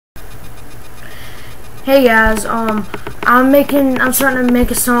Hey guys, I'm starting to make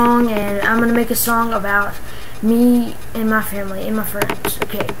a song, and I'm gonna make a song about me and my family and my friends.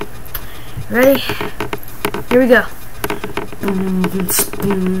 Okay, ready? Here we go.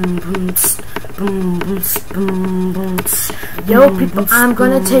 Yo people, I'm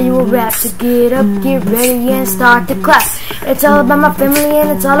gonna tell you a rap, so get up, get ready, and start to clap. It's all about my family and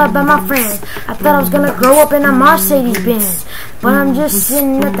it's all about my friends. I thought I was gonna grow up in a Mercedes-Benz, but I'm just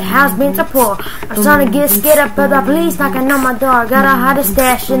sitting at the house being so poor. I'm trying to get scared up by the police knocking on my door. Got a hide a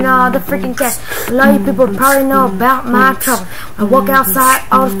stash and all the freaking cash. A lot of you people probably know about my trouble. I walk outside,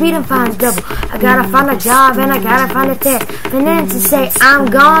 all the speeding fines double. I gotta find a job and I gotta find a test. And then to say I'm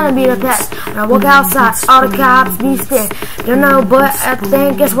gonna be the best. When I walk outside, all the cops be staring. Don't know, but I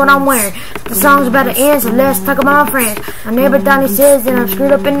think guess what I'm wearing. The song's about to end, so let's talk about my friends. My neighbor Donnie says that I'm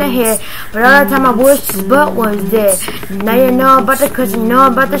screwed up in the head, but all the time I wish his butt was dead. Now you know about the cuss, you know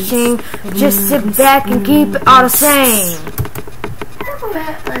about the shame. Just sit back and keep it all the same.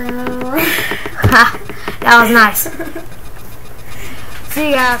 That was nice. See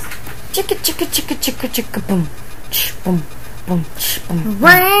you guys. Chicka chicka chicka chicka chicka boom. Boom boom boom.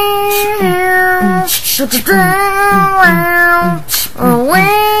 Wow.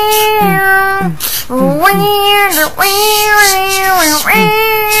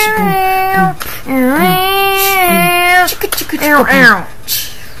 Chicka chicka chicka.